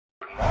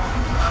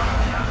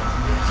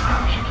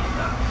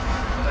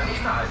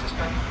Halt ist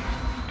Berlin.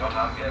 Dort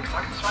haben wir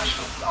exakt 2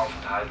 Stunden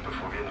Aufenthalt,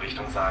 bevor wir in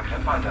Richtung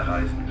Zagreb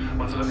weiterreisen,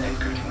 unserem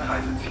endgültigen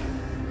Reiseziel.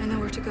 I know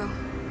where to go.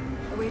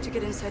 A way to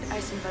get inside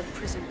Eisenwald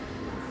prison.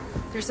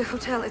 There's a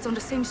hotel. It's on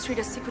the same street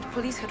as secret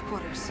police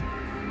headquarters.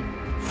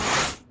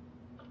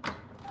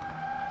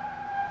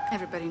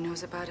 Everybody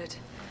knows about it.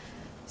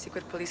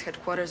 Secret police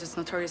headquarters is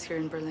notorious here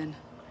in Berlin.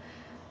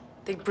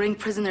 They bring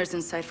prisoners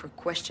inside for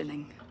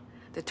questioning.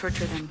 They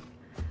torture them.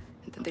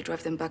 And then they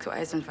drive them back to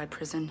Eisenwald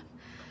prison.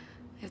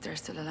 If they're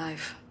still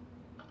alive.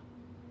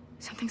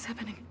 Something's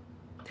happening.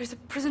 There's a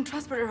prison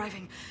transport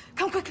arriving.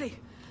 Come quickly!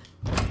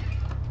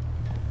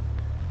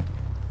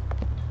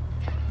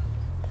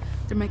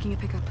 They're making a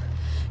pickup.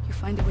 You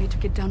find a way to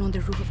get down on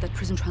the roof of that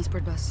prison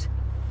transport bus.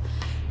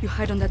 You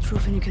hide on that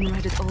roof and you can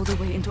ride it all the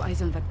way into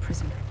Eisenwald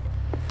prison.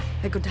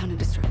 I go down and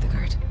distract the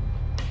guard.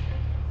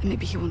 And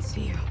maybe he won't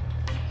see you.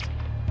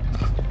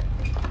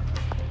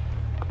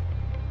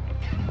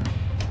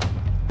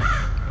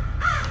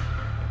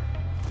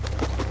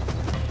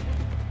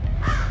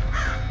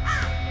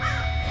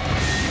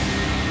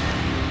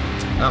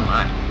 Oh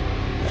my.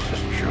 This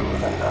is true of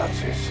the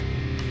Nazis.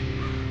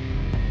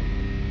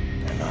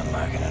 They're not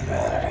lacking in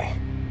vanity.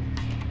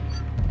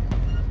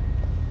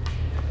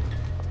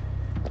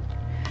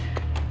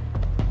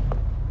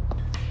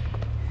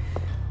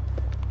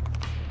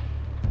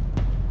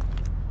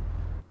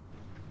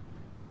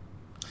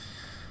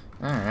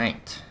 All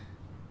right.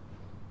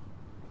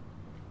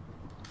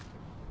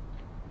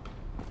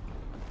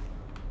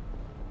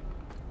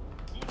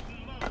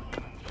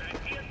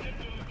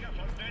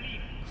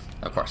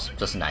 Of course,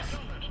 just a knife.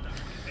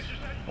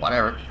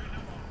 Whatever.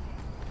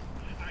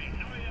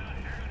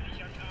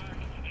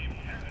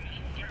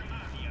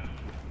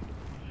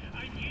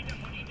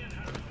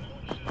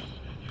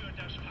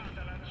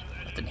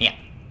 Was denn hier?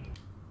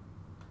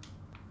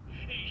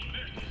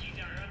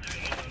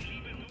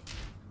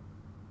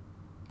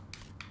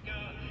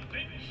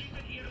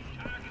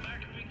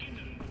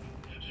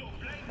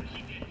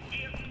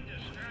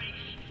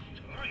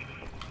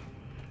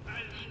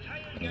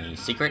 Any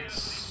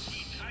secrets?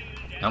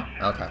 Nope,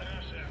 okay.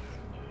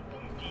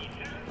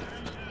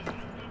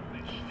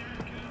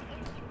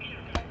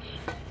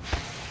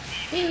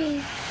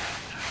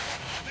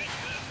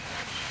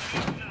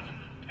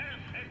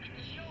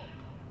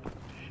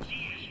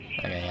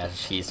 Okay, yeah,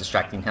 she's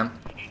distracting him.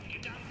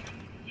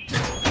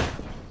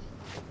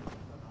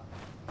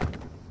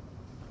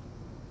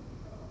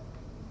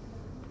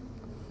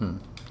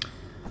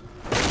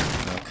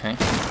 Okay,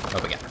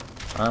 what we got?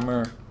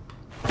 Armor.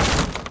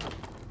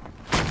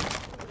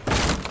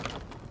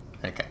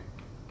 Okay.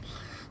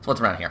 So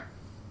what's around here?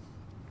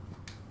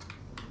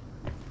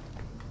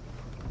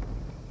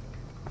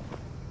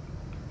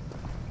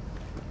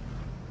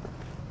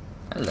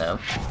 Hello.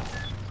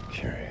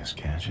 Curious,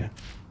 can't you?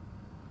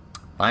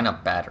 Find a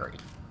battery.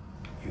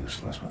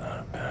 Useless without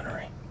a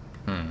battery.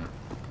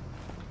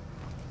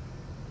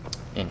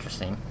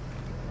 Interesting.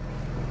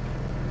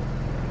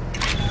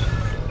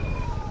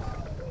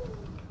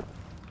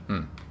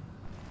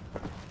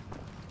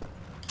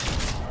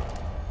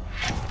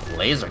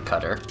 Laser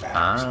cutter.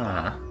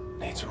 Ah.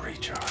 Needs a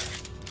recharge.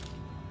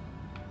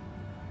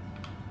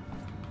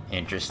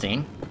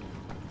 Interesting.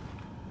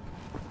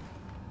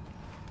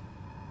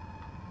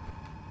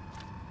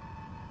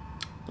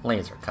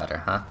 Laser cutter,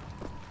 huh?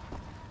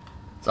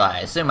 So I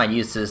assume I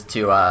use this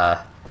to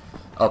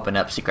open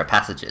up secret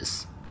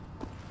passages.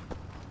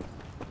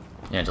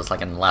 You know, just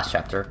like in the last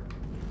chapter.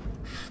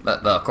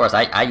 But of course,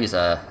 I use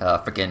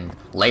a freaking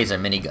laser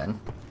minigun.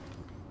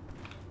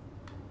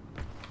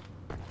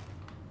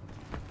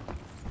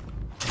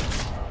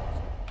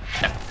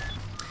 No.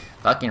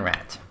 Fucking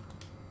rat.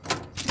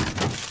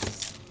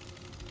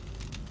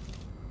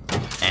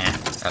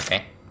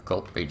 Okay.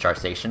 Cool. Recharge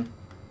station.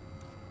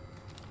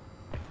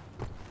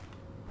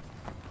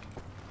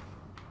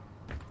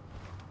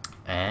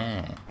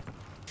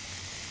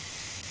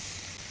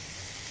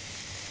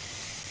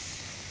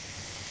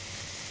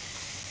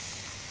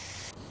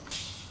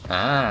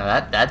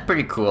 That's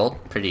pretty cool.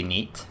 Pretty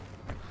neat.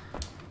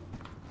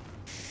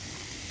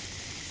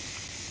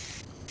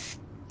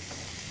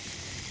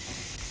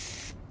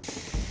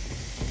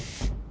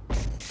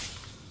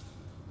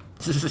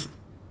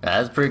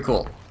 That's pretty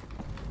cool.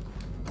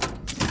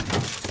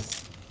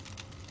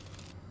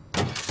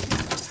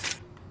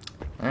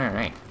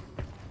 Alright.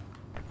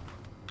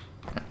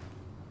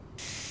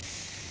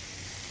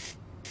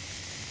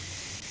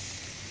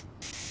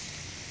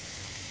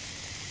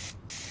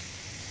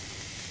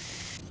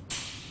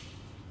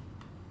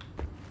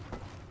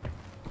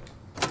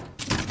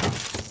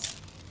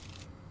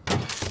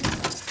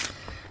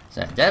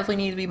 So I definitely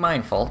need to be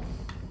mindful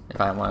if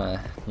I want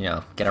to, you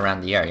know, get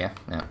around the area.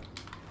 No.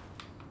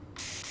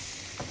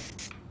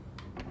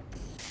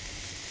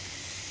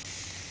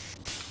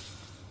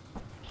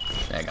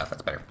 There you go,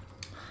 that's better.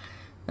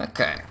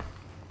 Okay.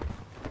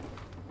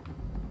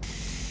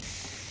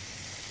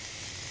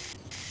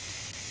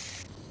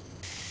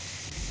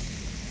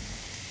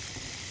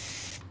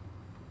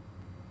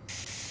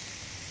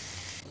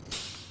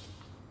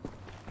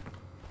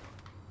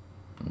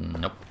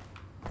 Nope.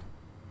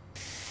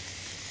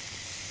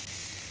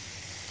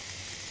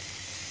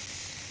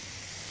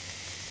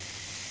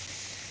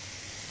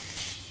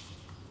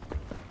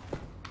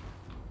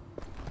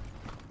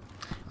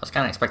 was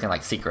kind of expecting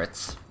like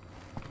secrets.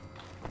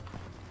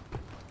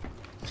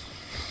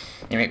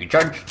 Anyway, we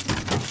charge.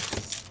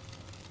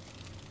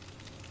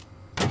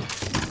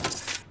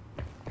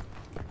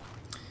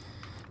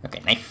 Okay,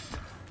 knife.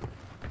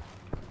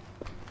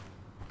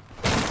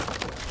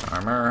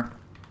 Armor.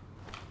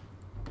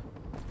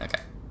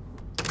 Okay.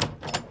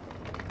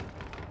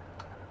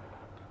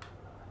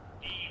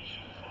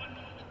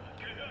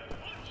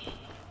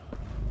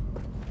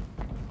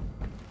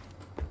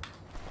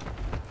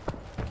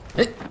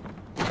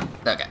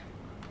 Okay.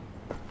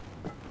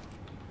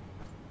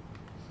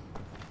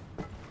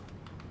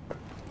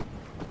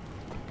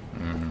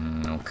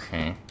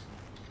 Okay.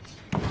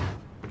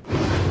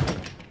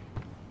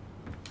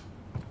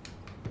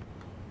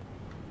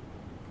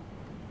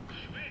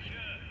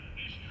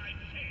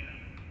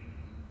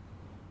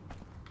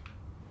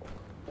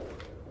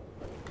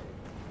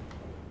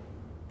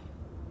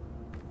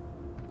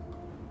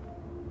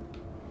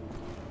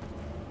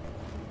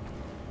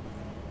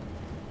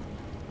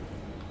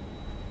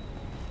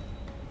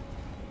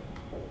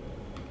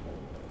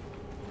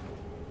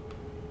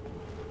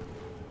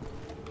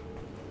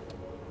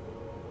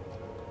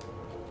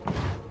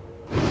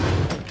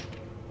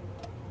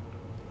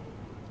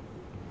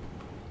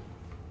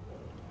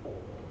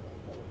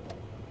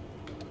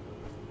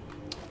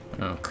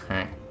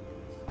 Okay.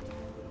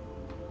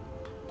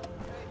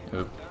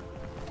 Oop.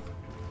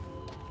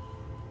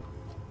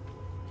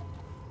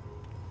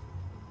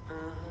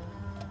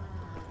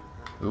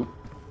 Oop.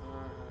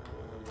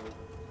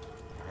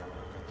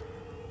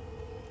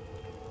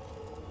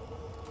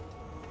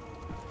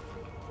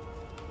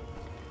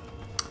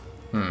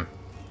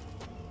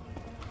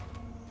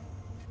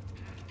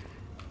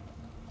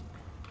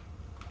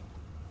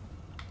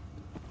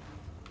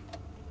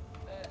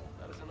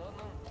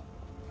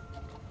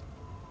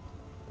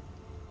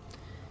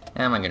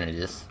 How am I gonna do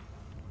this?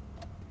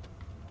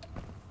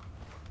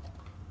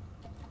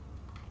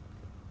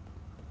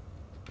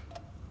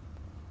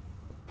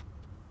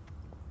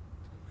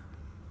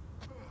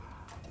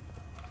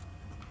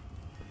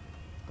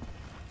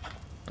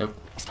 Nope.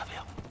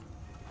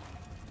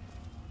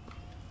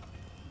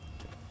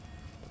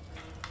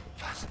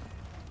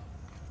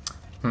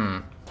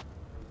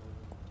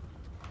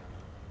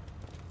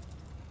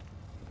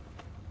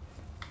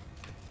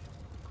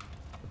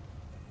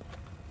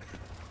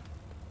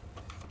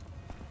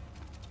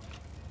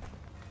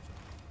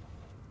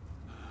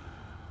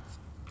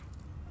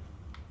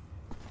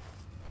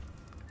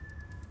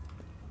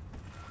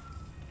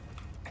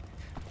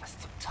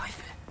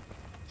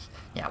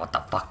 Yeah, what the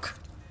fuck?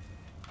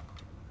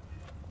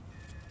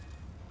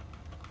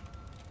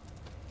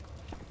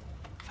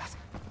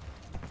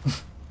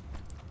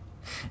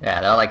 Yeah,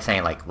 they're like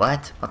saying like,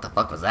 what? What the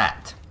fuck was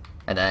that?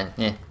 And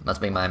then,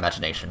 must be my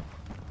imagination.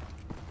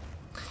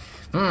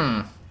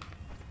 How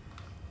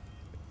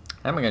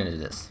am I gonna do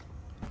this?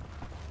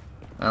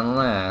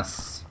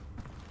 Unless...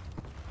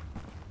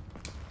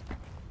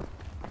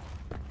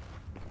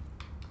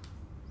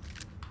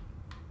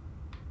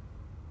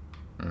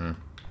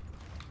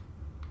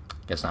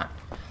 Guess not.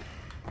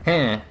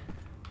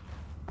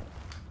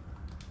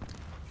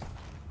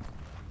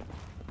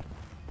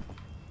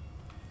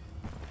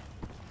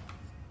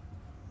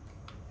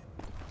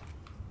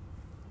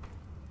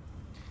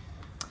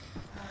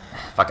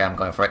 Fuck it, I'm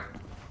going for it.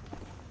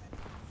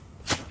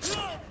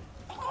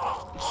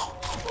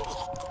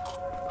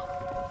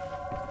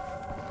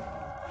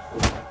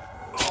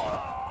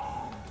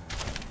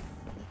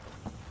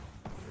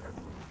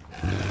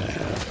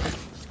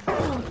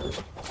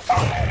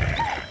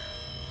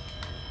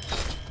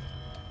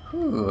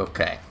 Ooh,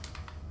 okay.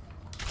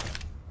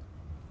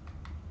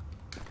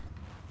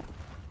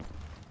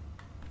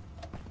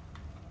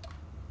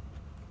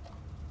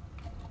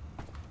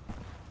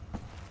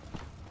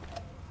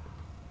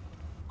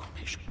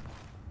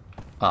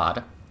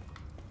 Odd.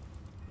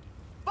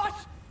 Was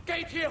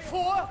geht hier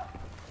vor?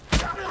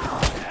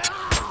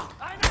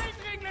 Ein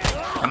Eindringling!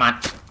 Come on.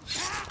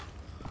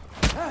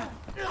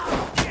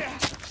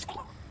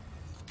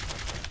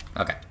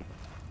 Okay.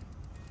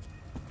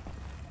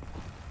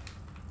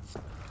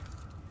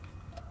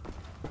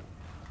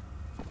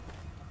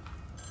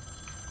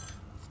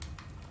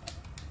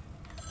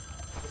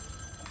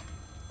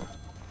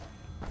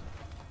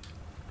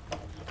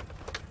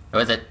 Who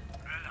is it?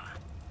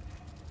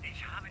 Ich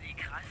habe die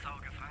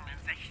Kreissaugefangenen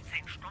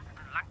 16 Stunden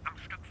lang am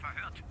Stück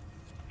verhört.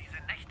 Diese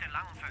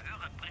nächtelangen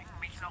Verhöre bringen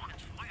mich noch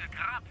ins frühe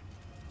Grab.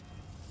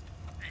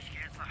 Ich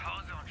gehe jetzt nach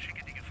Hause und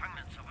schicke die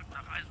Gefangenen zurück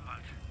nach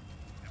Eisenwald.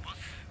 Der Bus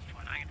ist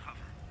vorhin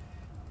eingetroffen.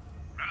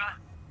 Müller?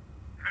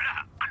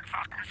 Müller,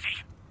 antworten Sie!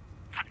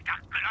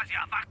 Verdammt, Müller, Sie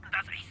erwarten,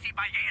 dass ich Sie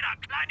bei jeder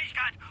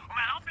Kleinigkeit um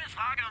Erlaubnis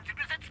frage und Sie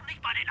besitzen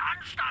nicht mal den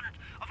Anstand,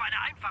 auf eine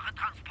einfache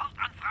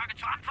Transportanfrage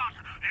zu antworten.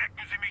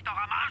 Lecken Sie mich doch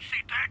am Arsch,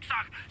 Sie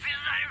Drecksack! Sie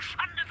sind eine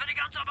Schande für die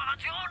ganze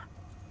Operation!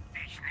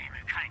 Ich nehme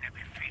keine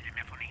Befehle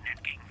mehr von Ihnen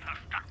entgegen,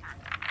 verstanden?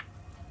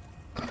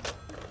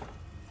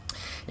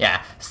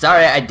 Yeah,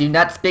 sorry, I do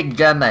not speak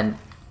German.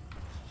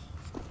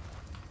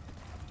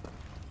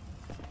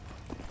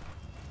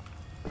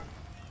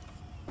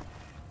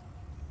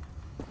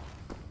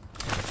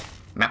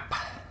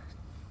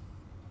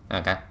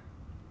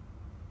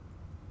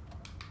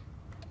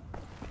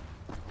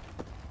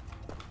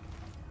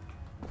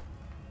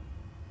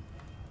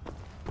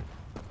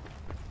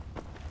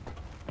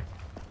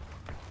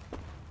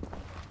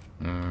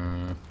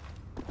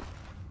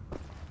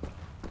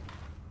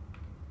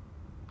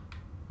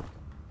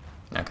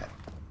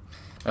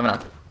 Moving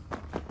on.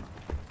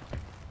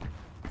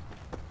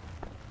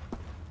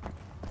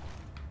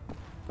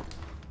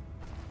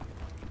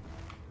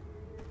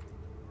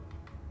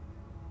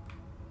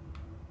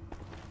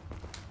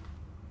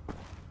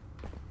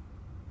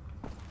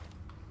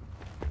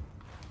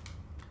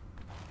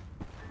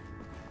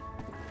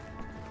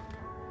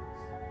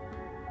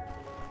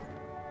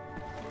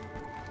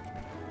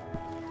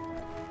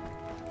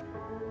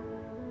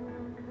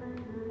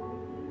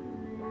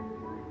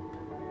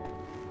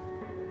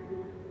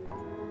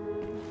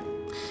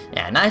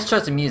 Yeah, nice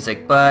choice of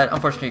music, but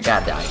unfortunately you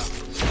gotta die.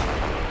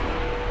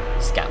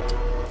 Scout.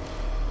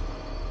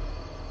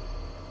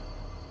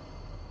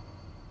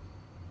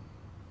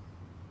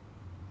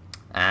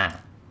 Ah.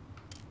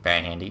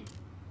 Very handy.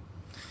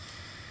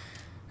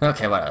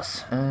 Okay, what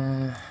else?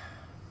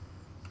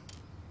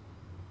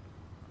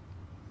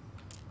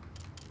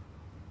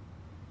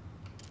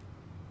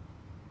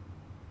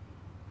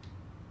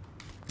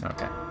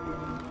 Okay.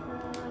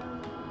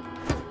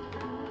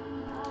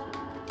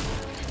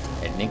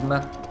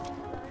 Enigma.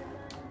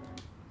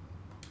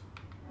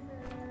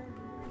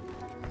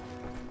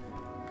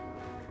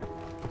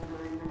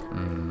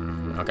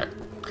 Okay.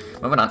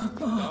 Moving on.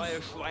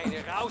 Neue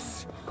Schweine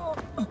raus!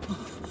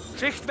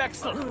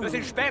 Schichtwechsel, wir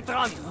sind spät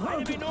dran.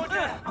 Eine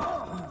Minute!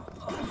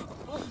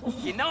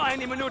 Genau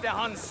eine Minute,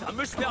 Hans. Dann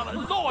müssen wir aber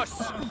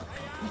los!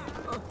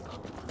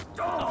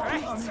 Nach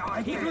rechts!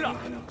 Hier rüber!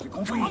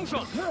 Komm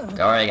schon! Don't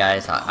worry,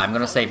 guys. I'm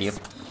gonna save you.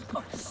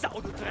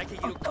 Sau, du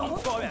Dreckige, du komm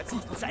vorwärts!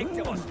 Ich zeig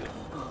dir was, du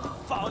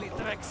faule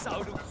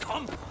Drecksau, du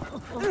komm!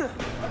 Komm!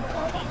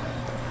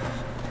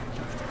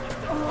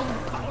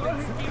 Faule,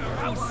 geh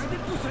raus!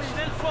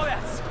 Schnell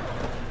vorwärts!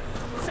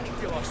 Zeig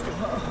dir was, du!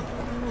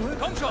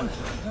 Komm schon!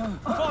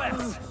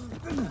 Vorwärts!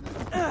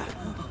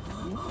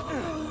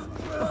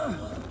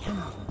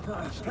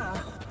 Vorwärts!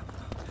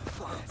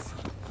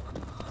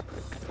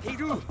 Hey,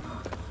 du!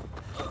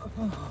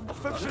 Noch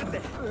 5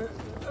 Schritte!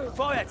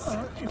 Vorwärts!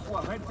 Ich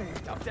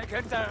glaub, der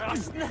könnte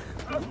rasten!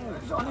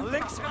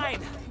 Links rein!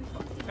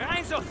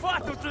 Rein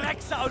sofort, du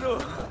Drecksau, du!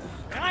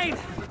 Rein!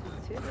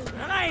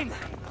 Rein!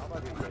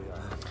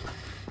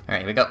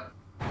 Alright, here we go.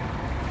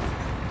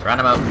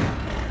 Roundabout.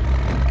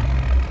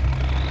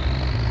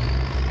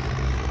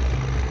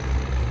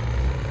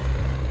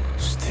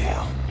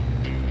 Steel.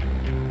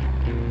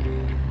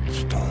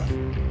 Stone.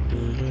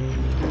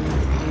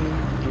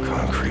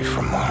 Concrete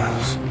for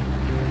miles.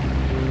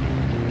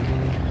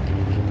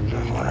 I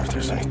wonder if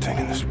there's anything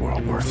in this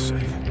world worth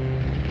saving.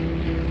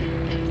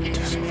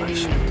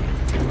 Desolation.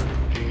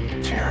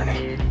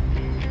 Tyranny.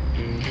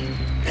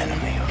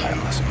 Enemy of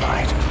endless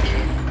might.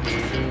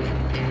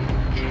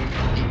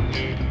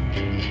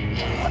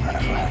 I'm wondering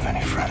if I have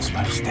any friends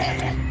left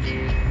standing.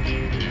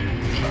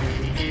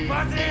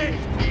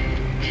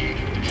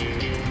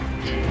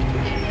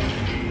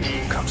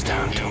 Comes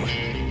down to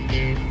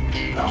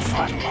it, I'll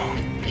fight alone.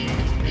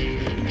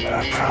 But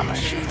I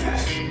promise you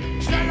this.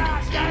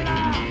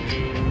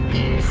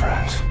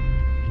 Friends,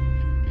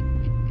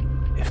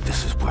 if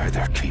this is where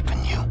they're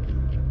keeping you,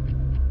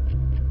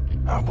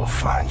 I will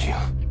find you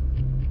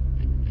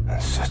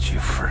and set you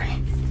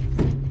free.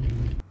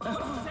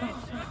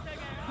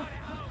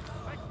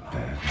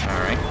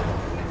 Alright.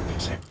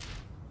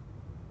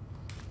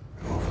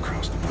 Move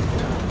across the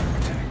rooftop and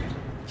protect it.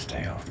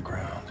 Stay off the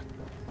ground.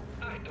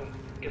 Achtung,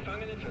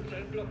 Gefangene für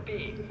Zellblock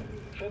B.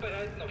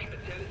 Vorbereiten auf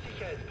spezielle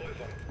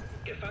Sicherheitsprüfung.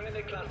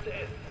 Gefangene Klasse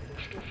S.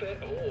 Stufe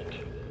Rot.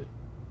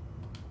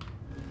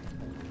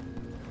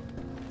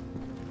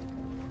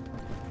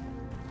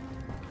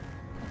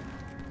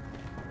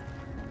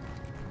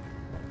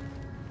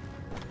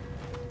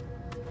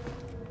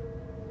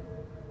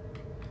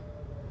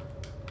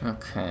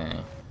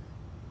 Okay.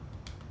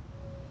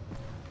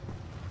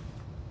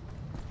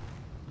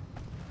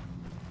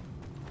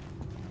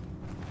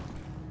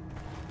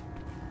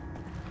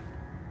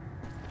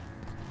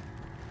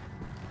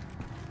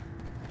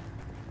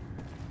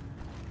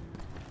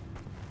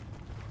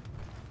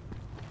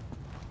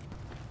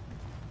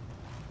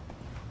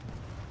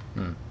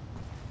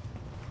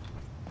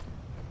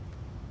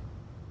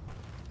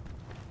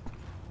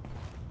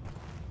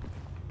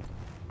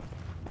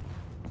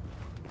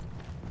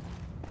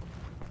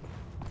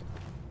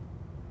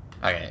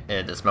 Okay,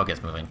 the smoke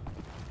is moving.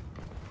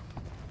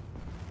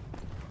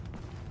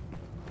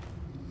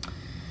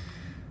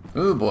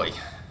 Ooh boy.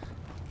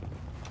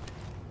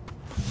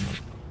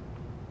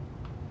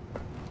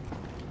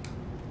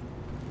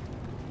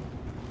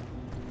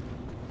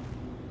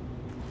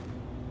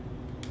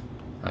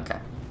 Okay.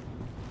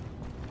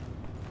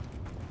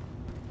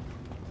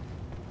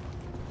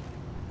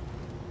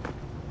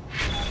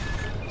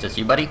 Just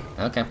you, buddy?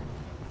 Okay.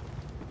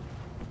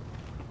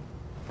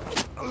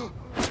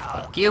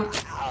 Fuck you.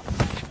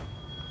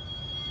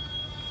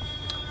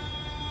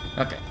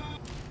 Okay.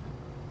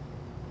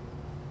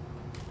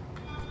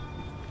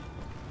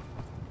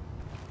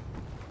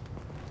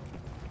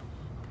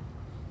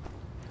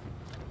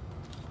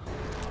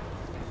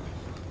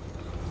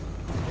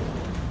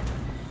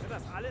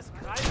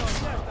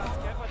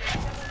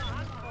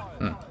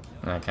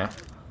 Okay.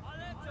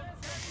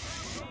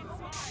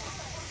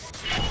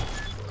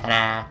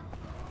 Ta-da!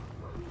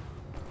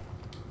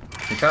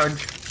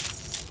 Recharge.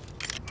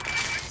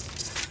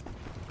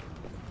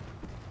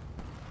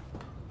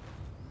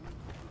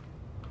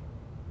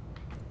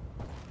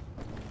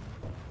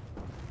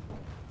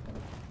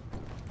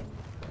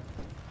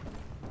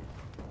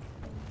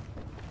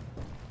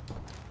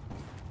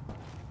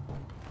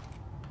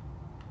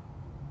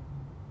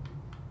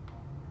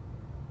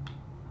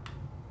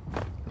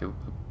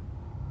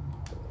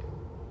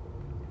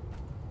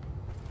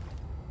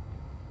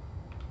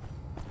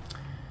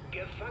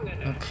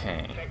 Gefangene,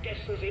 Okay.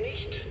 vergessen Sie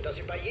nicht, dass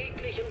Sie bei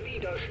jeglichem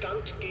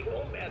Widerstand gegen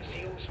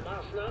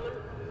Umerziehungsmaßnahmen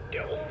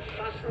der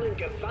umfassenden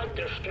Gewalt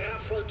des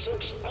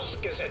Strafvollzugs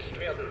ausgesetzt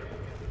werden.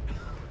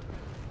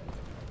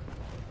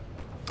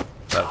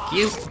 Fuck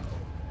you.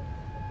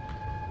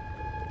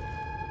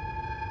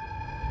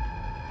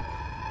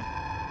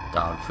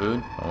 Dog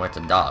food? Or what's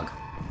a dog?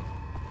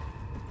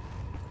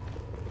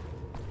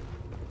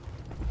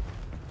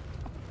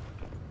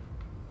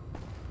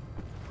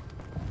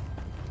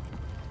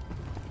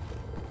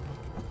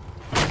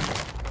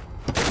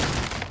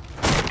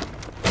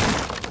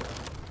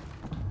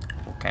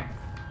 Okay.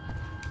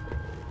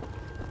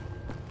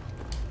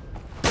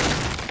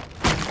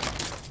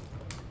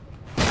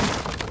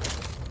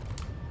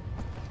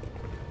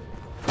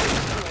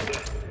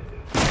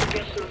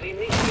 Vergessen Sie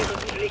nicht Ihre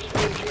Pflichten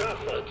im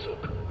Strafvollzug.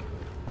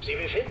 Sie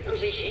befinden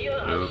sich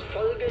hier als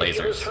Folge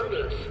Ihres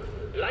Handelns.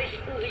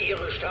 Leisten Sie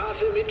Ihre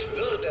Strafe mit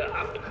Würde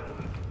ab.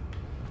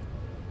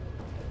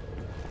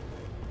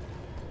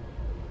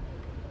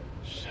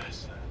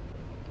 Scheiße.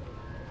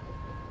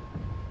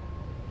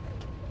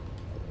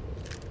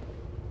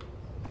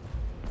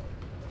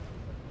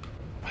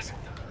 Was denn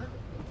da?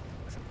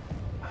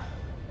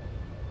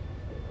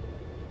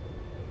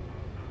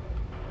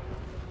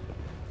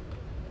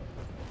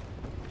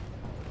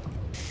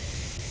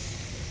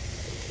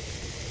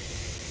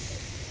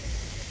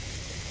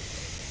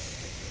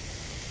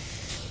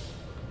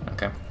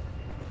 Okay.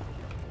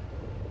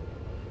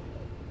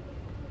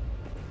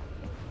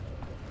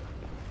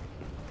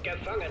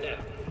 Gefangene,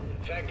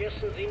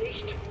 vergessen Sie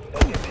nicht,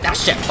 Ah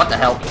shit, what the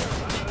hell?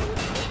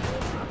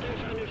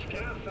 eine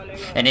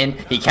Strafverlängerung And then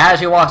he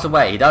casually walks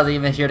away. He doesn't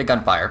even hear the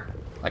gunfire.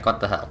 Like, what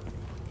the hell?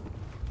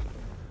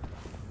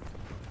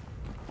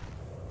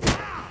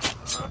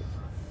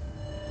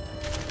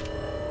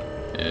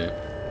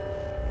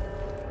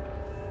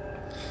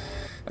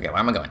 Okay, where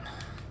am I going?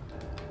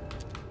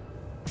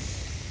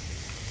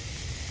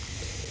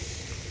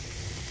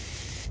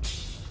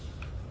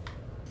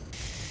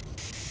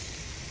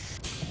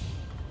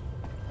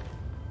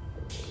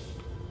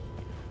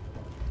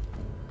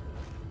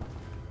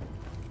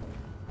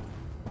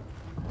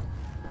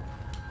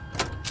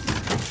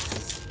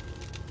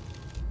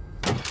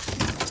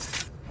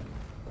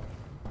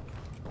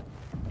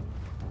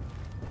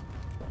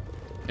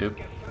 Oop.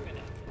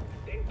 Gefangene,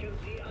 denken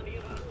Sie an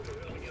Ihre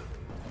Angehörigen.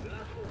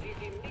 Lassen Sie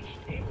sie nicht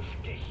im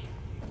Stich.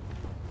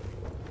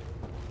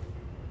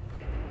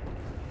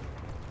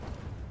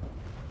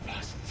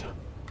 Was zum...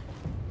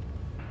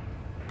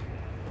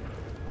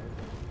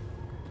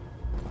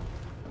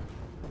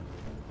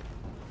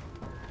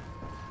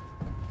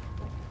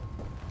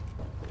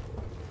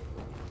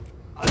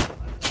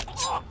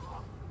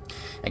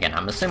 Again,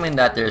 I'm assuming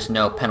that there's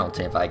no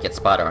penalty if I get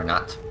spotted or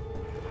not.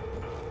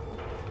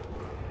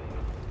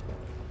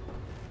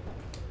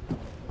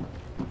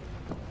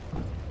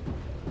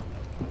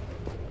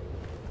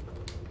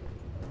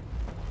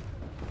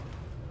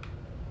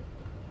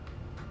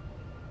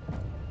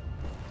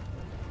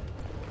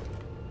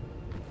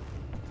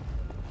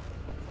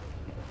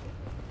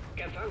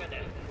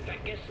 Gefangene,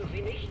 vergessen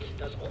Sie nicht,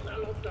 dass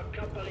unerlaubter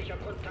körperlicher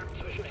Kontakt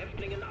zwischen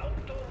Häftlingen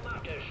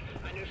automatisch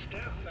eine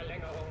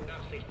Strafverlängerung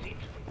nach sich zieht.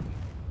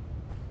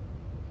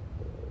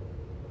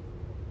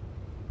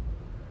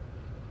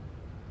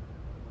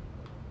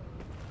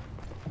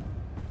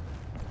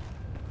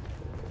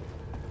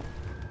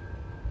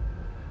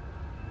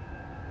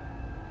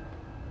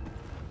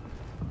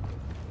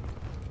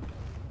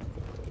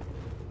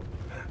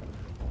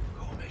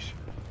 Komisch.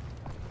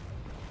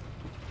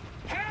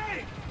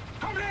 Hey!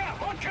 Komm her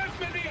und kämpf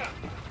mit mir!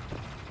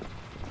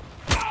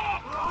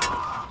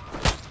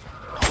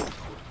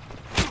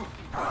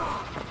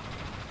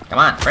 Come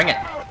on, bring it.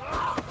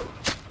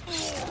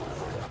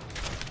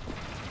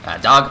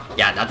 Dog?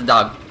 Yeah, that's a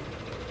dog.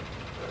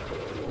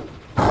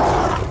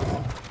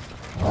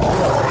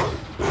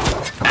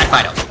 Bad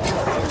Fido.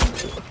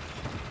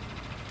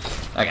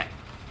 Okay.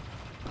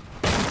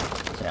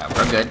 So yeah,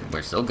 we're good.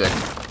 We're still good.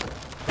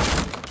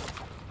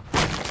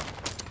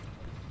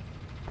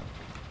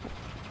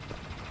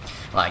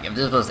 Like, if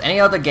this was any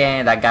other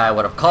game, that guy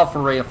would have called for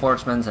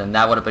reinforcements and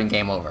that would have been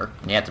game over.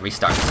 And you had to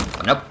restart.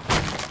 But nope.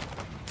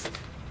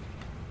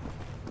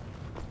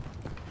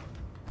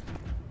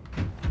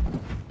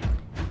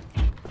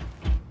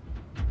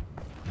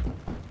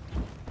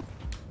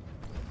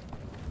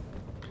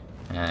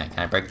 Can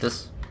I break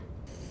this?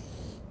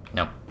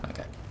 Nope.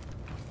 Okay.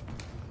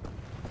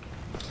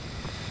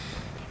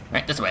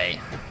 Right, this way.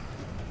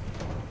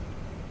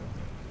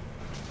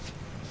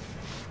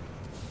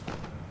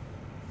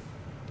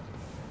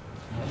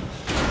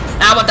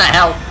 the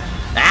hell?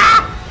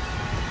 Ah!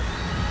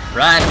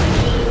 Run!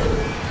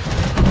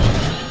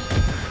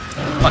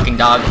 Fucking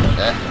dog.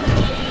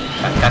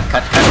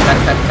 Cut.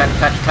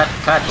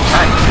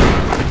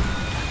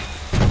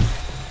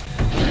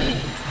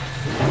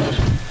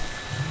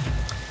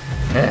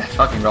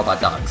 Fucking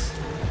robot dogs.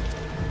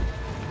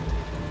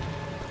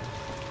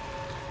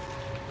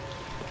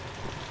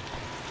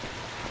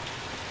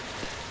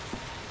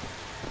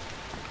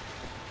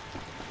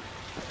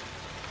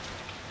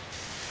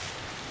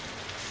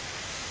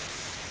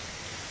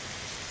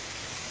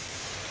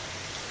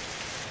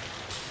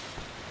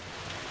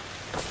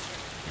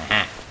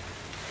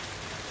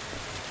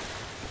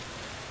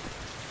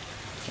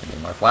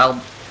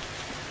 Wild.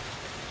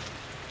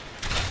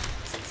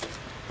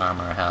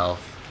 Armor,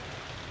 health.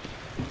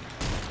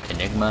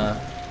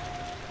 Enigma.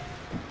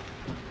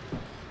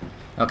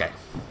 Okay.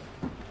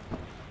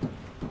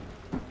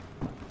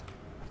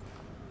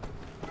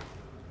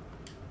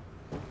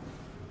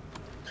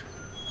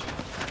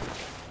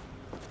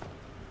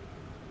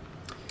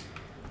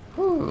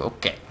 Whew,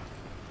 okay.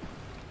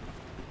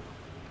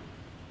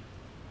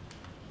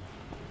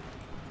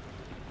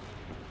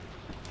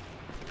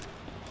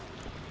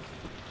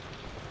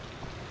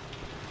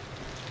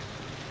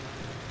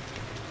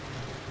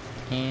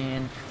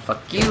 And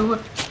fuck you.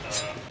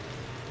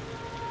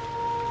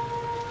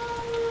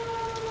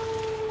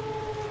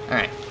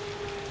 Alright.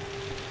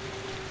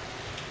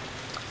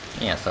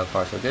 Yeah, so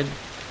far so good.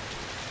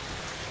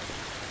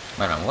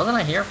 Wait a minute, wasn't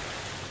I here?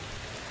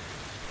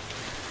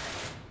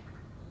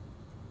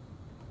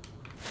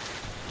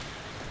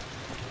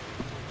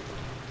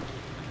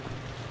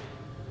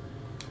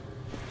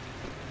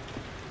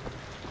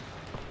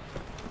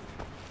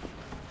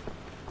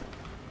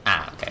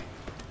 Ah, okay.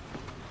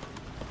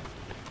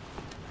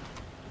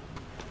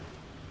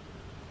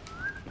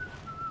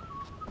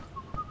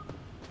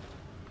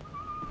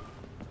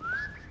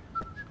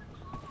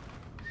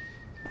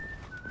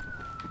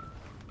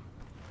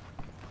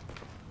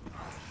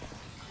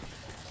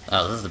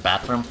 Oh, this is the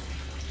bathroom?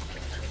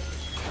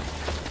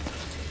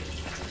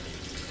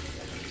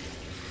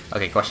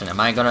 Okay, question. Am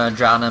I gonna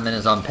drown him in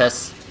his own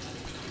piss?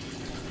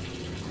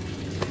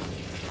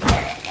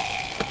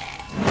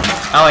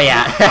 Oh,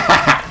 yeah.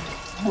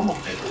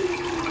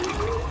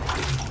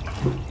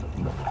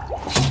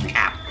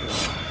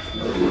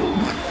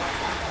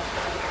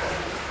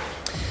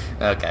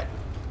 Okay.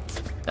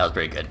 That was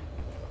pretty good.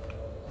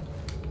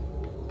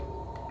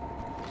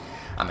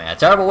 I mean, a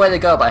terrible way to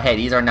go, but hey,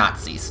 these are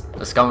Nazis.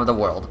 The scum of the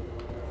world.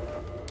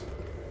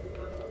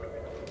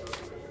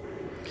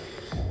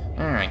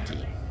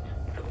 Alrighty.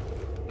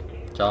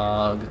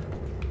 Dog.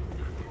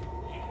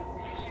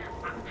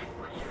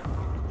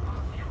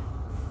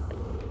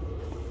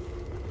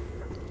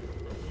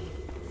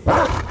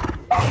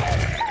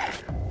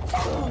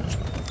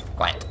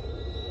 Quiet.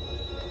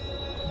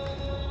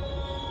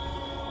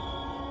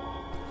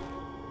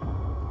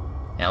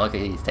 Yeah, look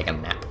at he's taking a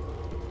nap.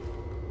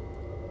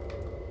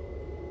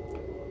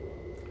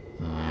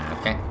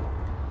 Okay.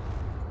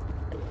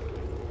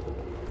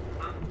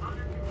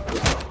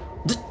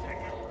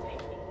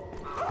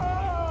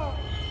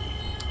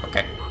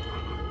 Okay.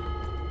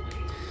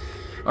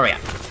 Oh yeah,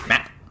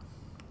 Matt.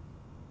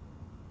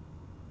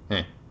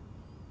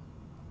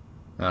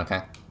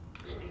 Okay.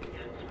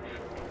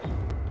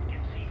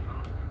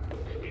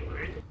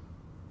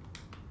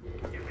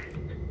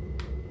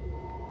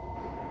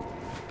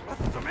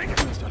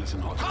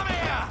 Komm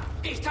her!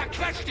 Ich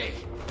zerquetsch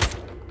dich!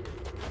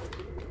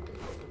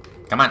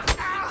 Come on.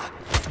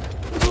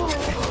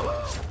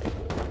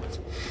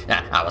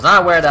 Yeah, I was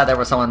not aware that there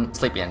was someone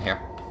sleeping in here.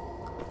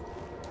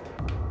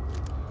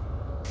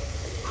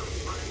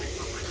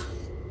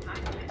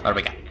 What do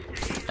we got?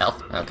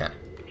 Health? Okay.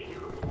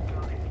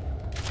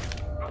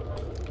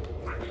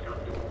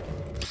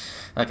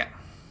 Okay.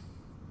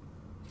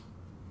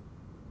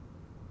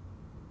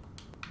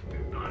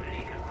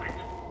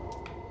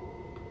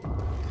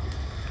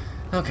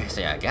 Okay,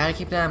 so yeah, I gotta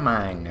keep that in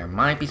mind. There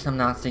might be some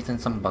Nazis in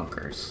some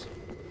bunkers.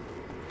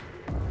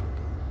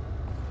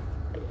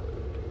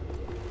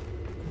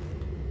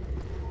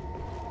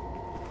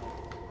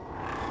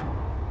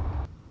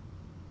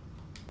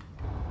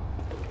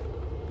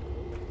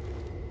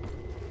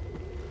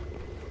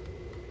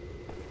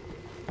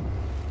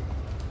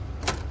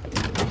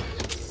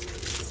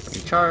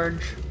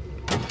 Recharge.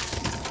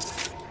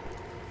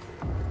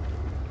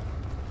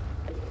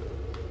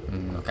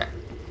 Okay.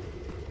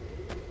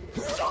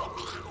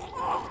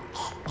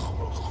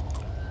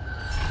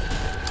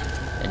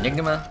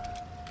 Enigma.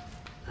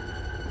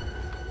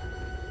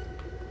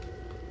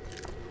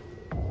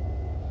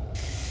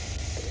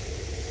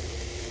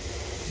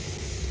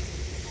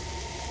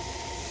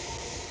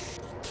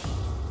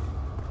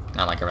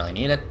 Not like I really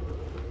need it.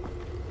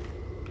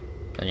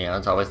 But yeah,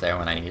 it's always there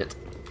when I need it.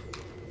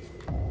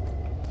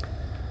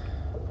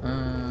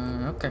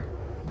 Okay.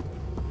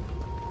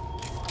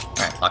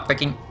 Alright,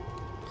 lockpicking.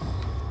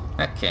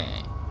 Okay.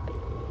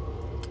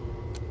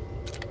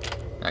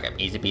 Okay,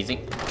 easy peasy.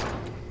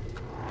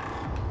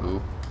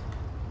 Ooh.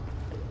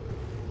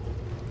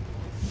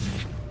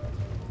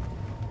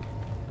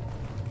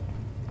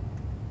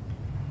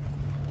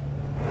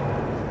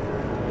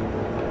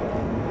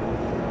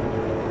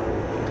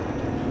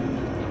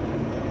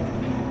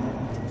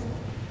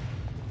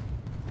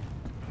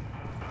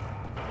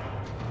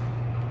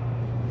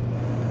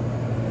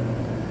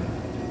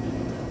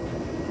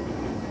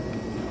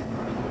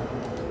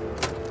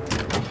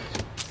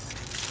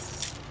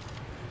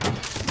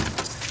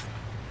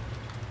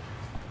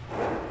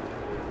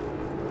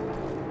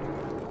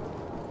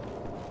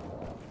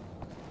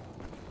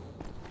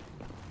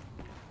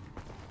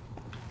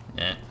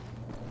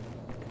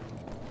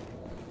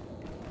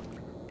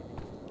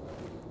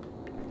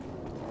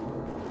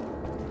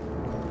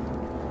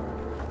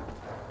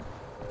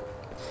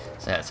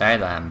 sorry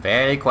that I'm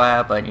very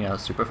quiet, but you know,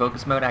 super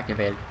focus mode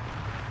activated.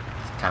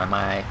 It's kind of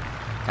my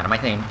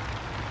thing.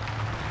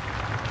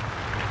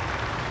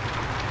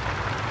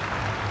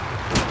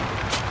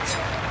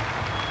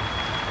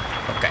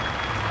 Okay.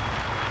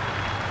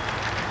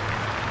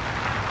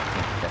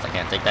 Guess I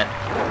can't take that.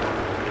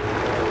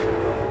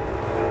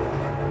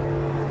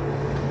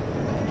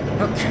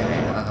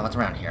 Okay, what's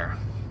around here?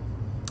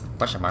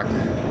 Question mark.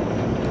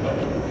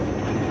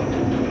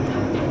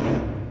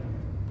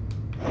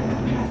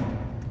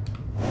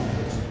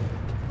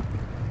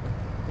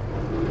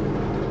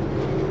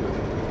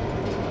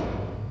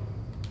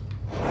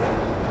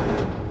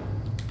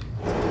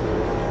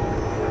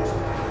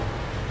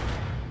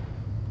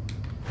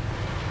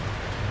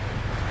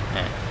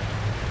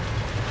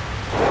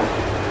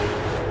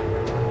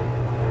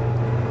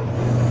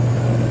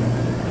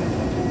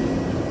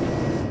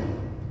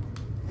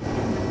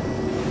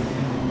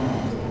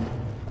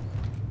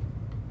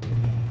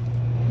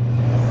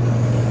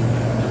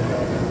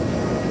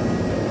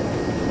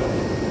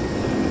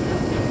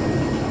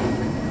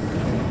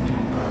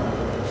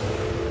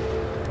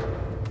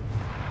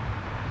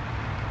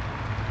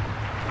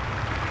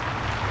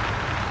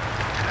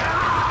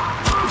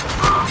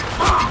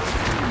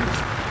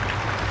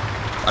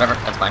 Whatever,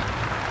 that's fine.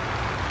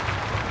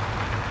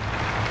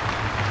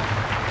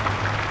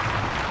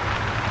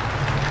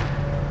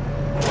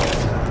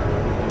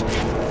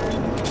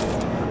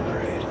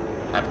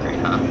 Upgrade,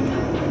 huh?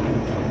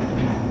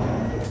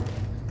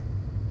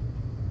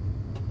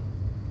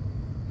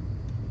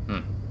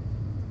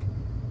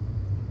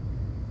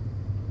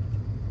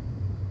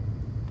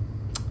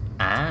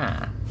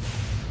 Ah.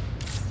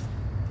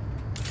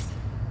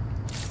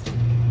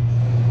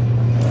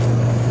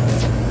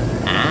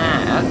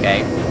 Ah,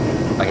 okay.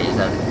 I can use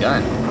that as a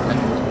gun.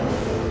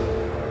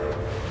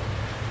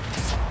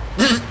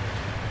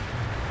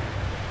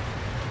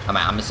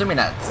 I'm assuming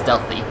that's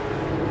stealthy.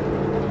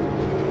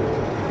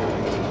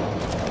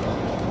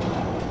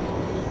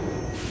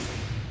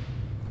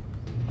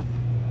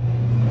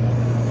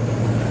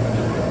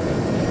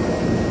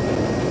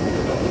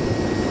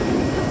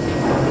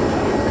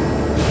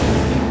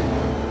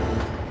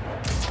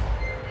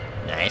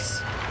 Nice.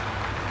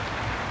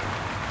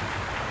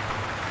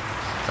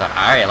 So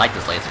I already like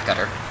this laser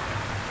cutter.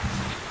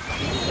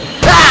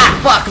 Ah!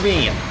 Fuck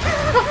me!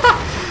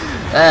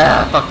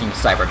 Fucking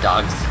cyber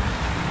dogs.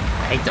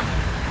 I hate them.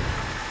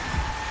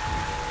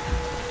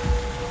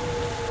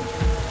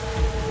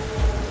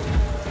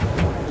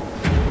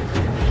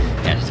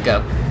 Yeah, just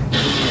go.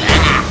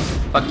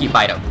 Ah! Fuck you,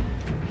 Fido.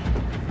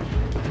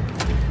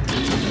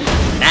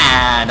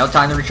 Ah! No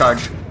time to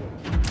recharge.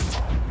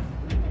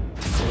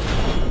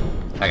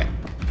 Okay.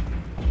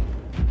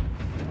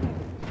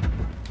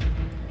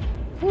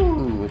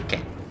 Ooh,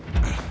 okay.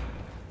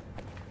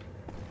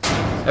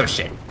 Oh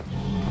shit.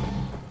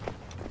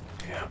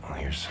 Yeah, well,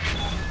 here's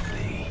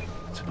B.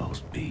 It's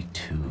supposed to be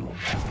 2 in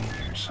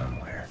here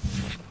somewhere.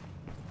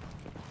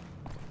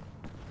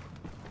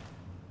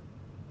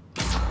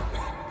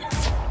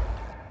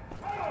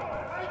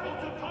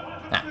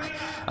 Nah,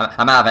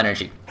 I'm out of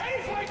energy.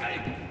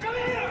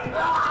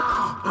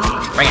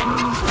 Bring it.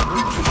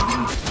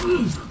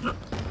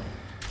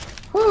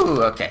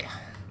 Woo, okay.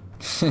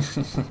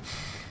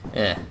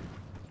 Yeah.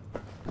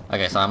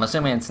 Okay, so I'm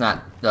assuming it's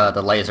not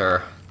the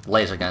laser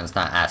gun's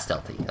not as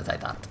stealthy as I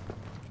thought.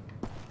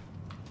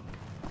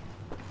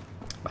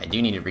 But I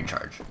do need to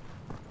recharge.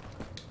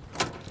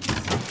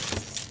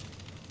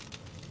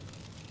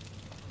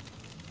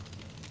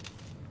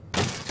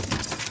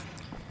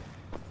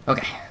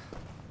 Okay.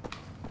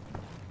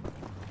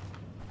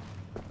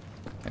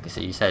 Okay, so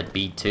you said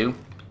B2?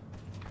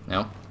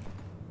 No?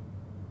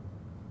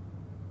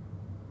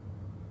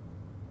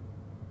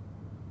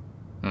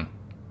 I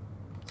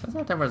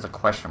thought there was a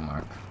question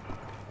mark.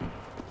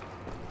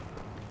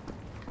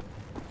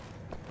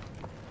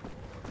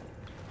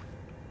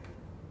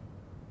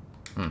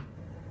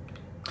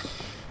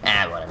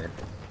 Whatever.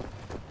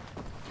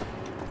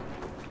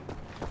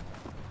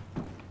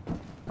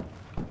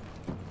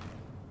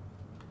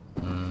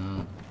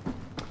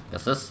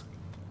 Guess this?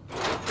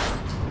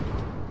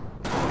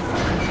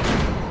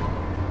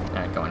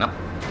 Alright, going up.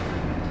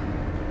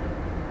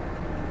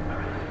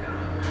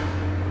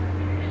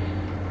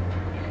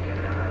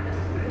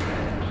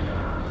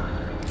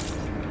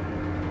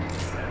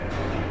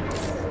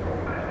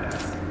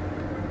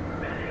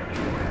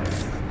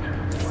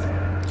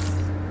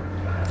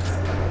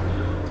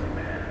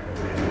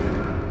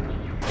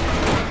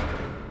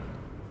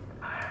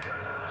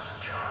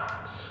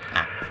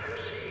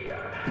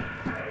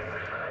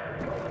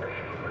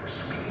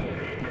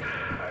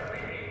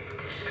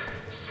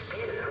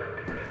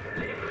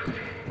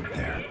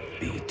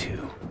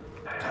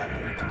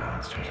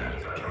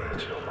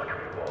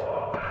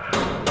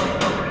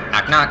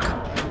 Knock, knock.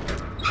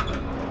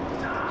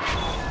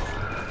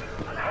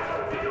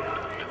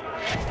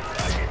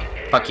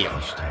 Fuck you.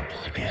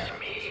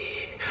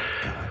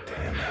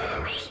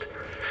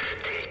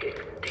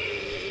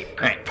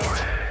 Alright.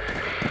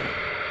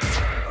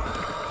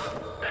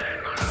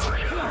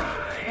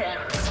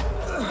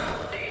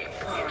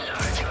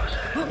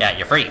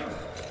 free.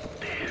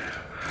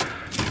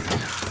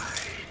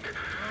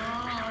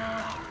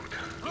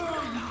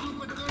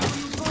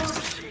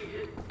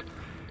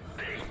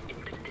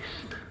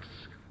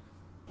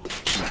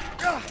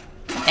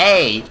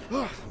 Hey!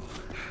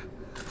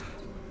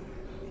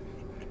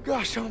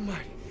 Gosh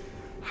almighty.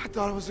 I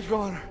thought I was a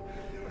goner.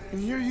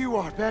 And here you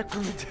are, back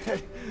from the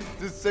dead.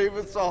 To save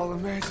us all,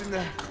 imagine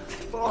that.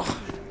 Oh,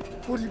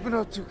 what have you been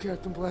up to,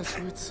 Captain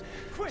Blazkowicz?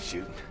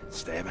 Shooting,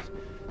 stabbing,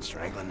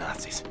 strangling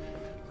Nazis.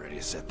 Ready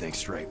to set things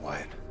straight,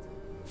 Wyatt.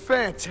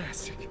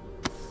 Fantastic.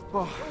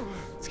 Oh,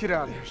 let's get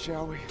out of here,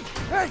 shall we?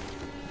 Hey!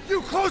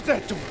 You close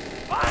that door!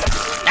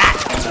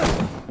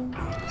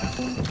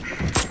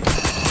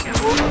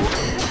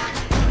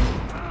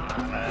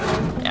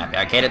 Yeah,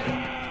 barricaded.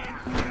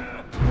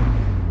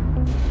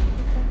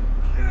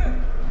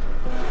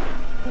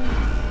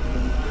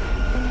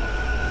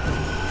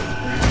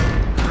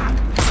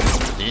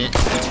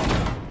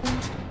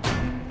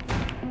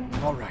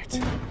 All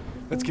right,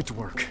 let's get to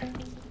work.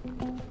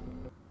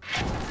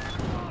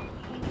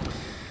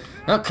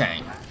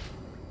 Okay.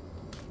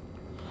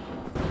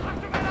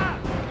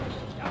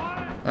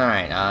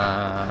 Alright,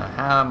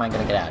 how am I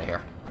gonna get out of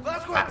here?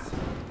 Blazkowicz,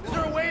 is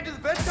there a way into the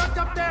vent duct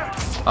up there?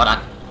 Hold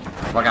on.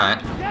 Work on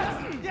it.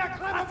 Yes! Yeah,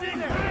 climb up in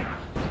there!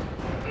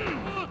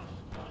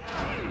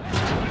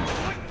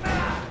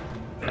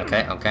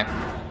 Okay, okay.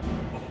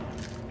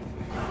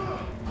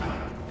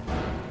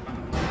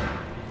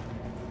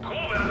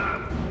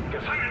 Probealarm!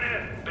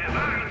 Gefangene,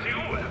 bewahren Sie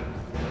Ruhe!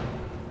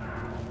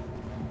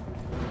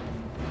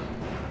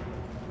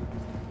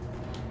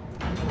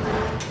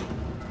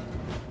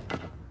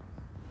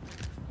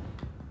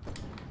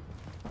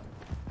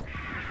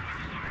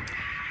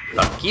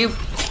 Fuck you.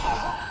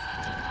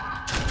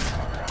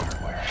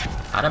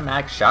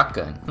 Automatic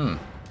shotgun.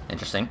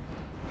 Interesting.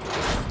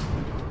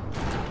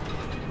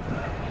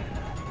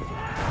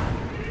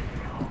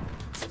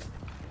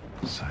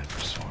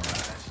 Cypress, all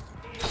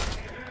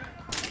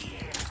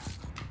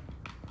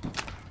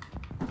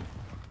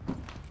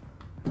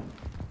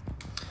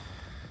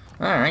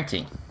right.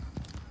 Alrighty.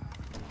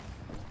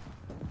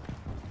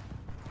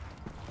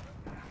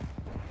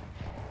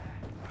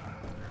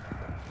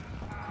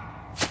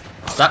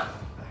 What's up?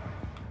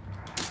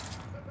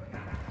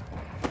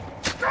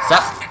 What's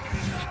up?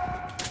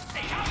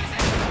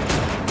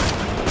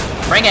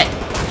 Bring it!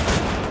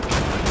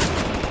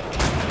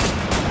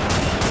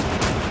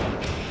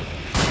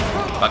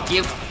 Fuck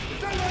you.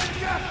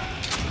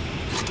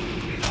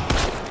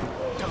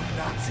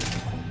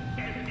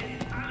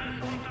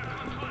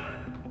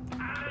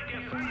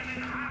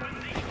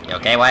 You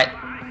okay, Wyatt?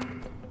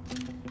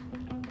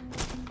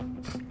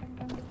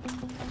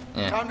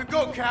 Yeah. Time to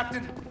go,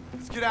 Captain.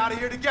 Let's get out of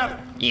here together.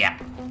 Yeah.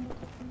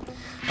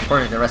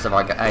 Unfortunately, the rest of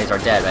our guys are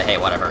dead, but hey,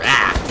 whatever.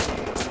 Ah!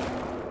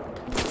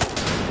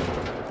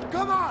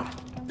 Come on!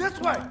 This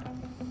way!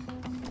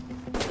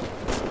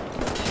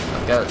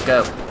 Let's go, let's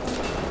go.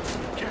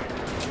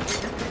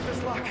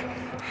 This lock.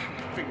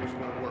 My fingers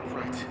won't work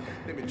right.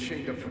 They've been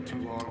chained up for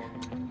too long.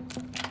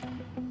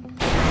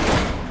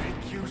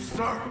 Thank you,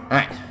 sir.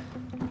 Alright.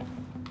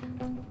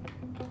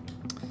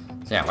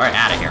 So yeah, we're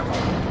out of here.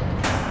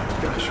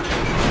 Gosh, we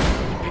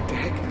picked a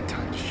heck of a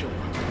time to show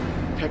up.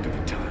 Heck of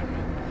a time.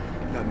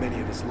 Not many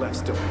of us left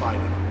still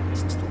fighting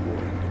since the war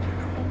ended, you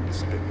know.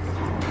 Spit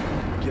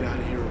rough. We get out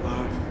of here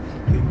alive.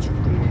 Things are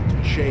going to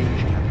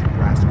change, Captain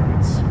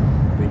Blazkowicz.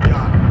 They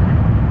got it.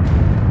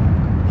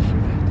 Hear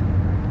that?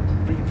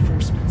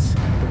 Reinforcements.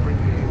 They'll bring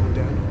the hammer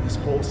down on this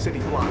whole city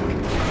block.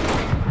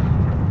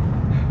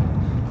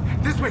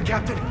 This way,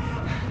 Captain!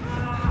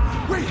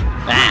 Wait!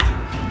 Ah!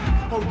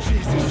 Oh,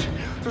 Jesus!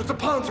 There's a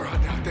Panzer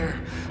hunt out there.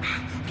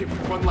 If we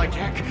run like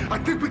heck, I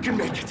think we can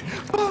make it.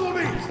 Follow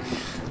me!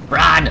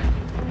 Run!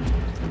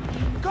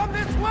 Come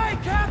this way,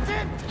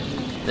 Captain!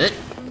 It.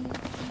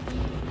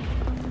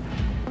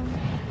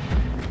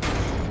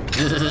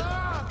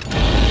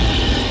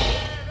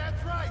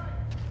 That's right.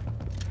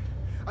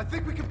 I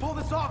think we can pull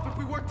this off if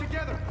we work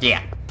together.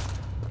 Yeah.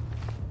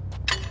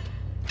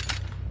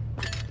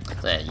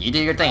 So you do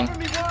your thing. Cover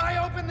me while I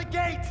open the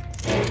gate.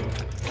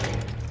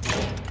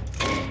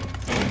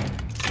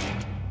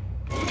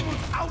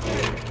 Someone's out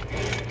there.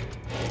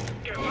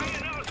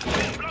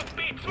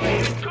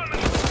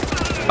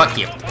 Fuck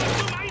you.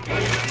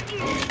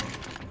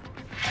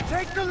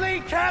 Take the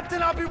lead,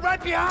 Captain. I'll be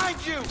right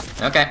behind you.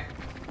 Okay.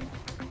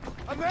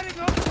 I'm heading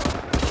over.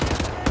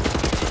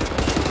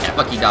 Yeah,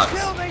 fuck you dogs.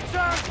 Kill me,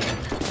 sir.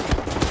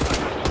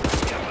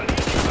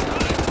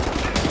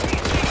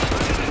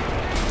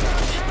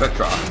 Quick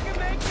draw.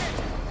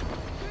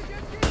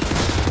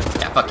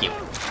 Yeah, fuck you.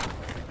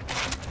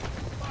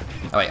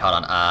 Oh wait, hold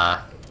on.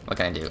 What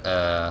can I do?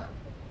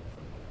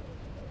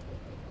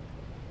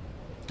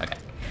 Okay.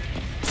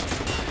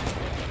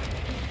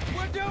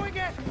 We're doing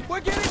it.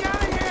 We're getting out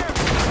of here.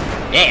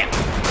 Yeah.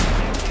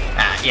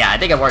 Yeah, I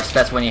think it works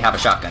best when you have a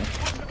shotgun.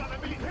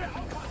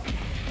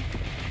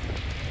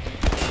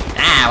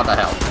 Ah, what the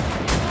hell?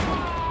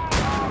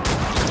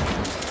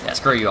 Yeah,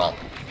 screw you all.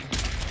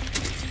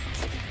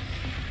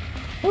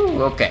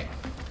 Ooh, okay.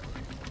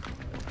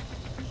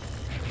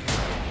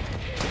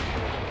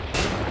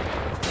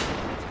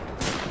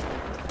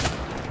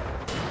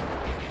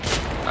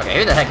 Okay,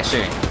 who the heck is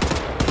shooting?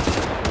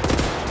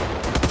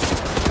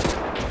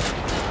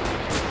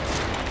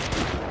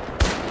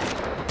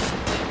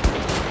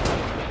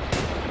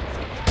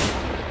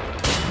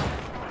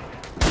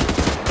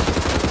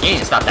 You need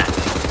to stop that.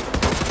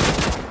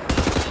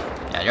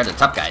 Yeah, you're the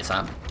tough guys,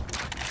 huh?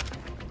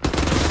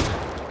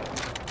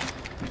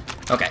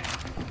 Okay.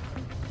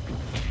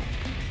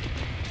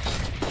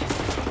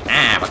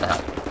 Ah, what the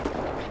hell?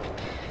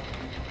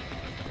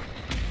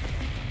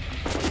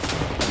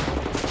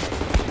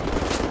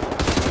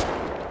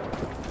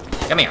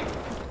 Come here.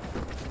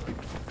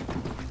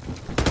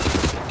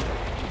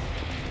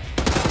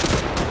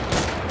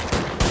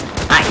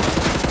 Hi.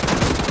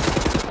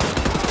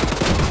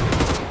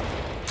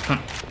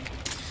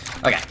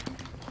 Okay.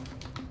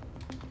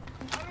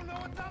 I don't know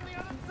what's on the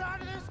other side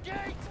of this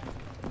gate!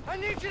 I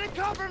need you to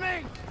cover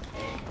me!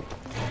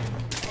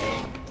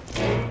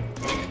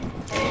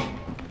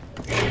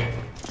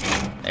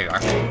 There you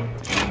are.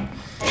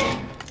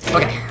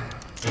 Okay.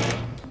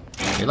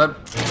 Reload.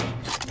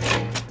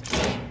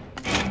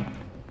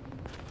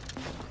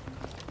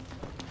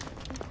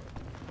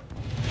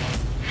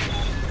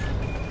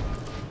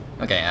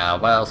 Okay,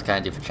 what else can I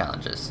do for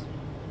challenges?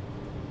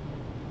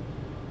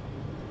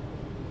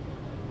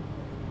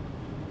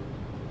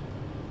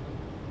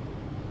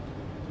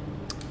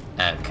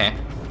 Okay.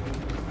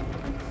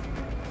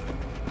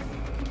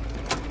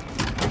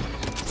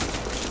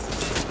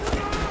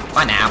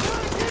 Bye now.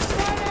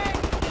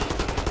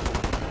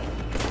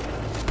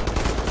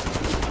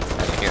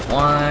 Okay, here's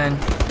one.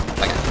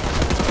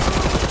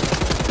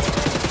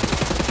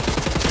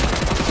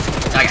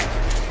 Okay.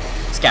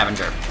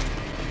 Scavenger.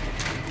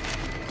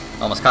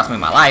 Almost cost me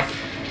my life.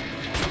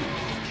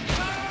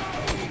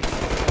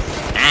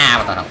 Ah,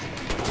 what the hell?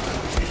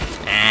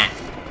 Ah.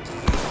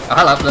 Oh,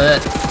 hello,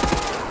 blood.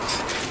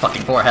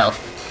 Fucking 4 health.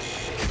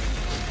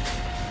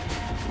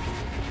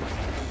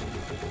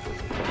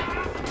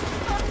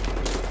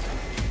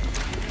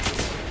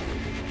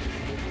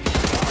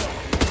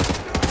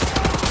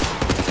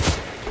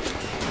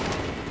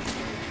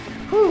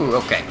 Whew,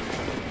 okay.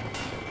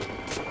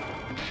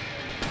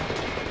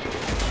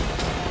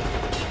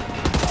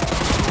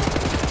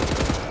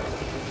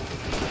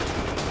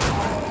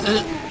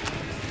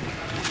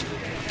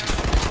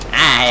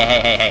 Ah,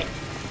 hey.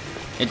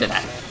 You did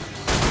that.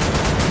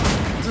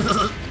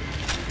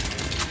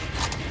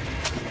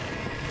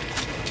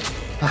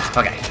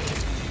 Okay.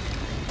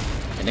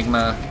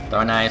 Enigma,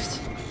 throw knives.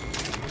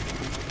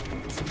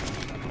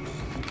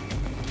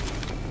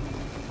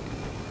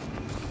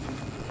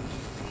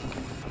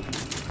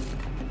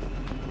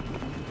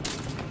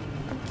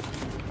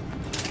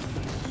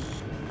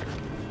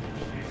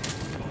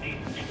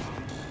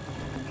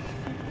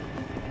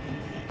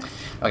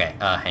 Okay,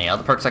 any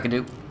other perks I can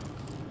do?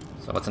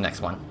 So what's the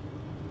next one?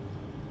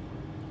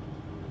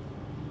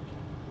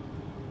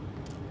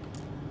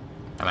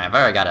 I mean, I've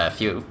already got a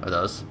few of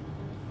those.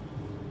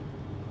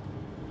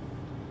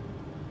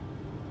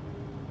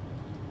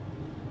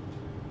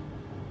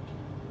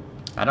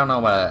 I don't know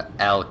what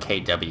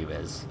LKW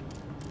is.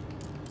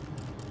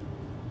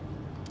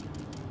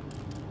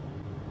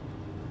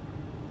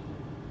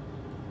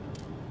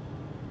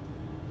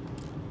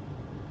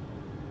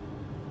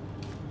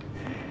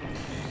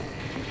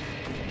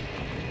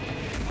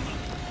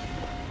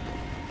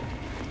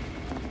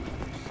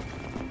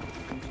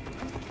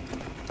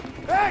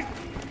 Hey!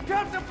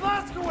 Captain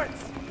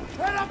Blaskowitz!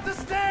 Head up the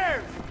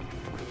stairs!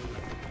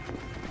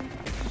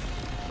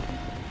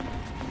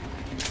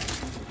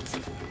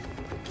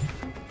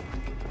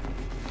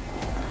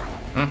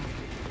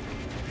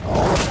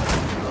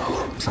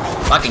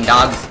 Fucking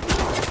dogs.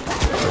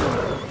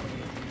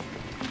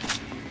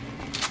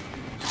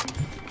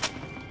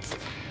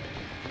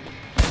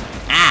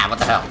 Ah, what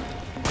the hell?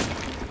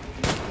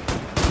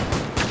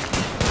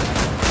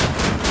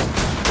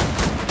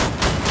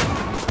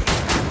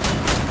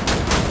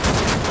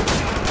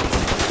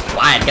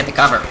 Wyatt, get the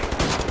cover.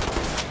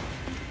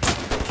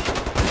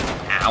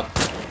 Ow.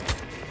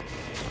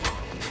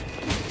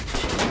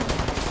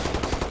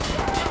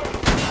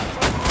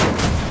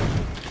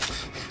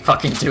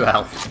 Fucking 2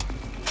 health.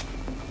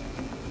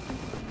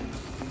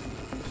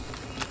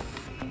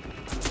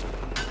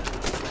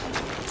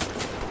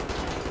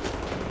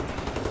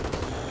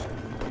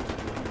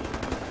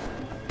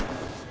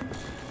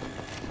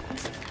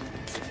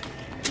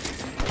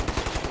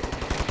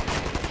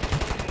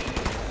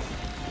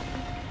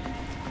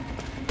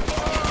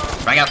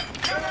 Bring up.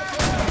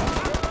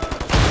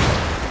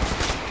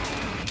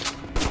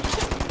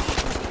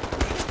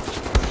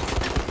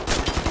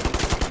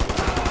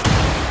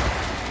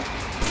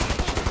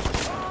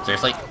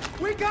 Seriously?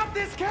 We got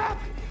this,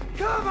 Cap!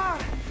 Come on!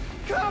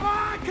 Come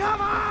on!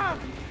 Come on!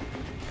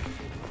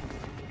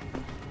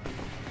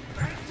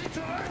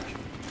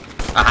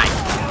 Oh, hi.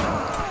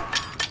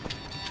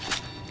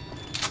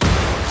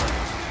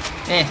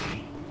 Eh.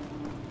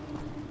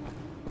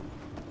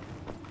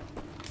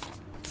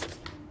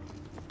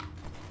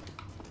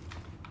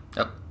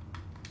 Oh.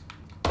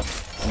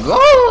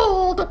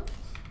 Gold!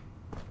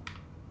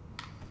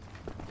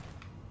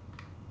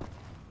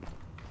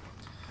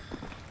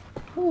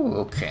 Ooh,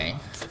 okay.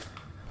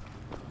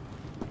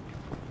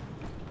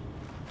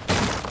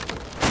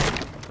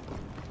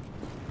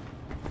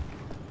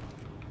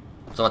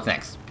 So what's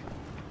next?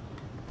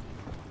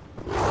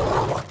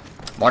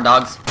 More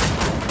dogs?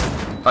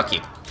 Fuck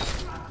you.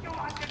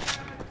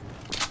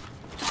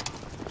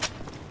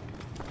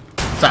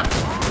 What's up?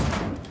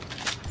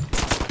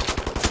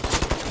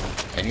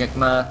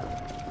 Enigma.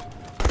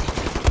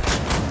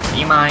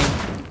 Be mine.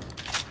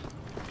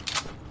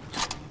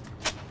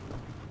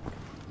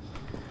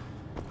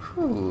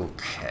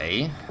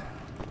 Okay.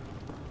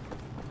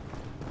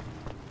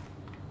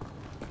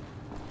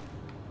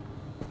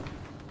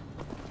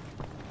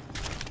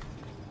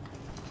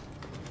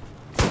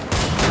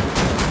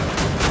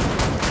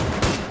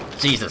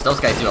 Jesus, those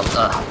guys do a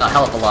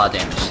hell of a lot of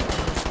damage.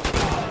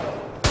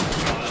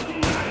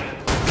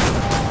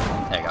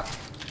 There you go.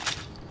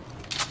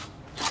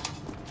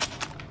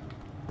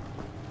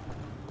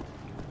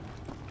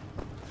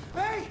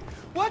 Hey!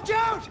 Watch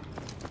out!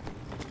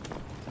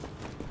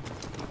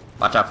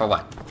 Watch out for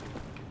what?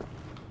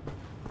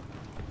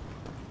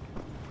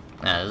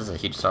 This is a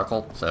huge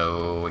circle,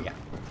 so yeah.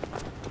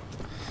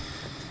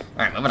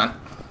 Alright, moving on.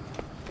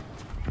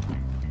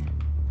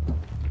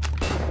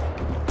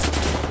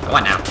 Go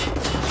on now.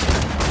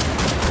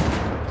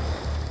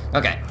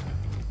 Okay.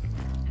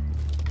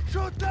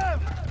 Shoot them!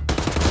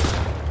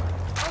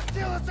 I'll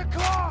steal us a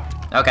car!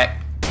 Okay.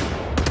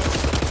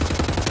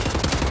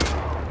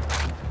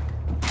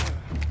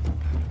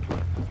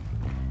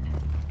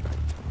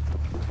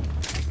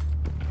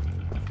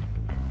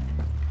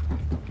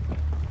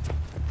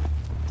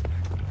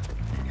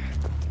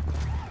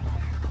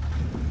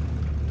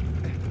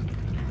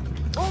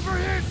 Over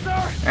here, sir!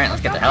 Alright,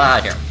 let's get the hell out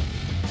of here.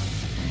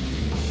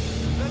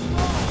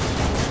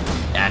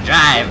 Yeah,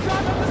 drive!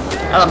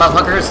 Hello,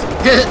 motherfuckers!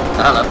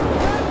 Hello.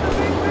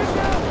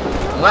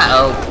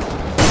 Wow.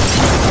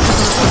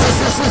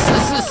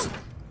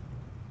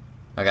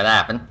 Okay, that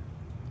happened.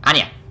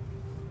 Anya!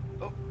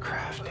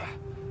 Crafty,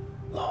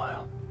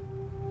 loyal,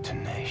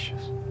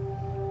 tenacious.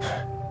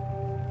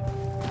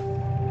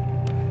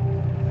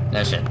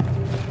 No shit.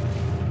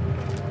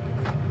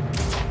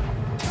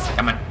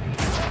 Come on.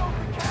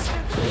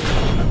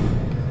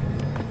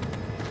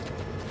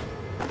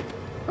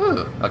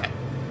 Ooh, okay.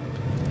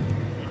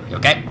 You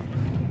okay?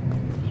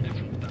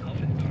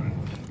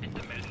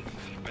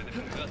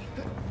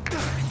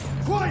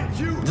 Quiet,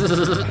 you!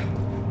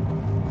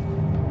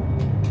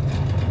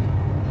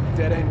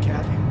 Dead end,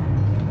 Cat.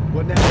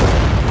 What now?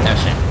 No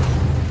shit.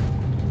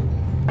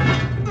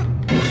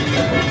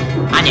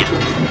 Anya!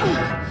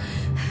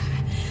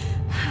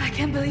 I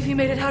can't believe you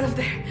made it out of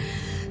there.